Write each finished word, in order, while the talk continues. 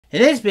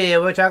In this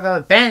video, we're talking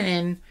about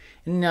Benin.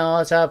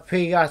 It's a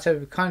pretty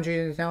awesome country.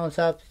 It's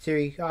a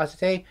pretty awesome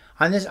day.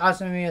 On this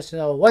awesome video,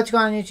 so what's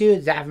going on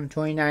YouTube? Zach from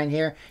 29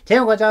 here. Today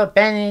we're going to talk about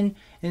Benin.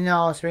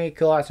 It's a pretty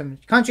cool, awesome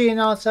country and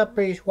all stuff,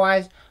 pretty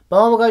wise.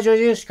 But we're going to show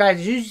you, subscribe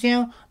to the YouTube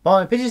channel, follow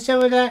my pictures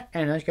with that,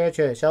 and let's go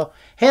to it. So,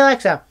 hey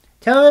Alexa,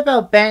 tell me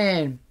about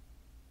Benin.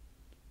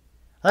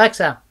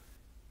 Alexa,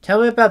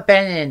 tell me about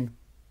Benin.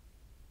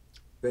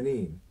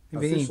 Benin,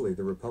 officially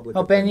the Republic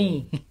of of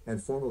Benin,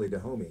 and formerly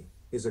Dahomey,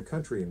 is a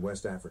country in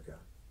West Africa.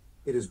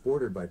 It is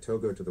bordered by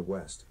Togo to the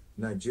west,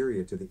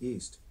 Nigeria to the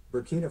east,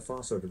 Burkina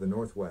Faso to the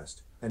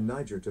northwest, and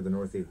Niger to the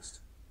northeast.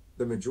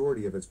 The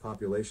majority of its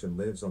population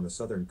lives on the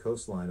southern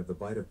coastline of the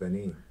Bight of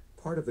Benin,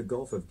 part of the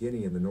Gulf of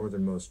Guinea and the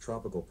northernmost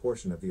tropical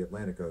portion of the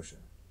Atlantic Ocean.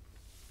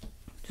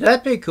 So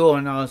that's pretty cool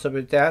and all stuff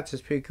like that. It's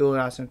a pretty cool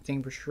and awesome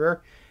thing for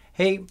sure.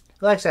 Hey,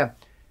 Alexa,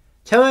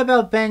 tell me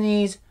about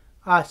Benin's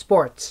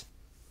sports.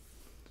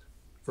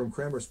 From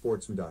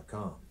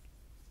CramerSportsman.com.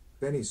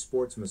 Benin's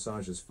sports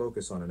massages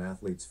focus on an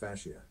athlete's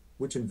fascia,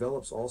 which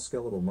envelops all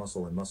skeletal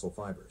muscle and muscle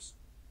fibers.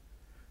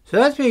 So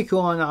that's pretty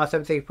cool and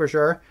awesome thing for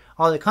sure.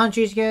 All the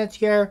countries get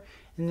together,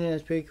 and then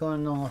it's pretty cool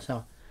and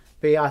also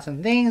pretty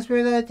awesome things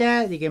for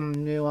that. You get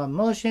new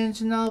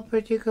emotions and all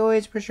pretty cool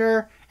ways for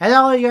sure. And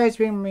all you guys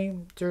bring me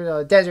through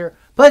the desert.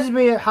 Plus it's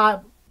pretty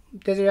hot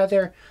desert out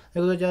there.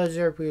 The good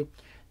desert, we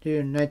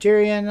do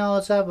Nigeria and all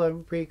that stuff,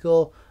 but pretty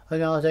cool.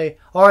 And I'll say,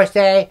 or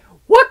say,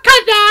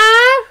 Wakanda!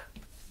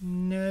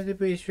 No, they're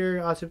pretty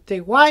sure awesome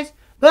thing wise.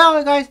 But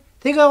anyway, guys,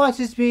 thank you for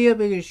watching this video.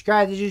 Make sure you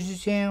subscribe to the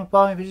YouTube channel,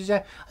 follow me, pictures.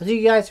 I'll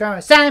see you guys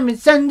around Simon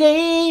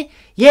Sunday.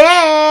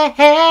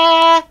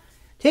 Yeah!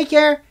 Take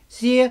care.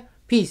 See ya.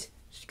 Peace.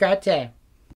 Subscribe today.